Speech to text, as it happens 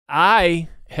I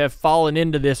have fallen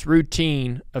into this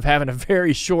routine of having a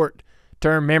very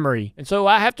short-term memory. And so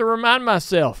I have to remind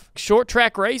myself, short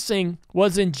track racing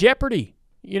was in jeopardy.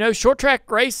 You know, short track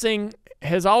racing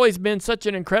has always been such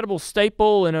an incredible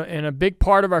staple and a big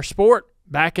part of our sport.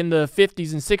 Back in the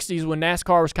 50s and 60s when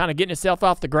NASCAR was kind of getting itself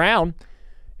off the ground,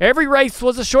 every race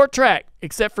was a short track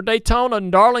except for Daytona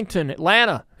and Darlington,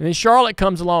 Atlanta, and then Charlotte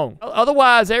comes along.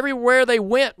 Otherwise, everywhere they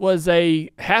went was a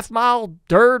half-mile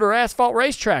dirt or asphalt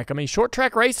racetrack. I mean, short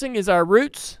track racing is our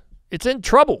roots. It's in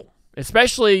trouble,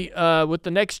 especially with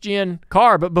the next-gen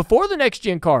car. But before the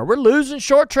next-gen car, we're losing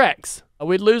short tracks.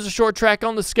 We'd lose a short track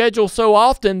on the schedule so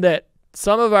often that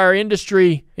some of our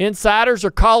industry insiders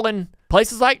are calling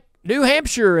places like New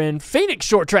Hampshire and Phoenix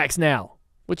short tracks now,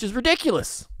 which is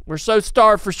ridiculous. We're so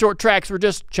starved for short tracks, we're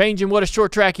just changing what a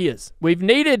short track is. We've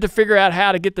needed to figure out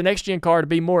how to get the next-gen car to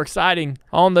be more exciting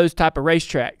on those type of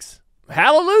racetracks.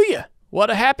 Hallelujah! What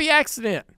a happy accident.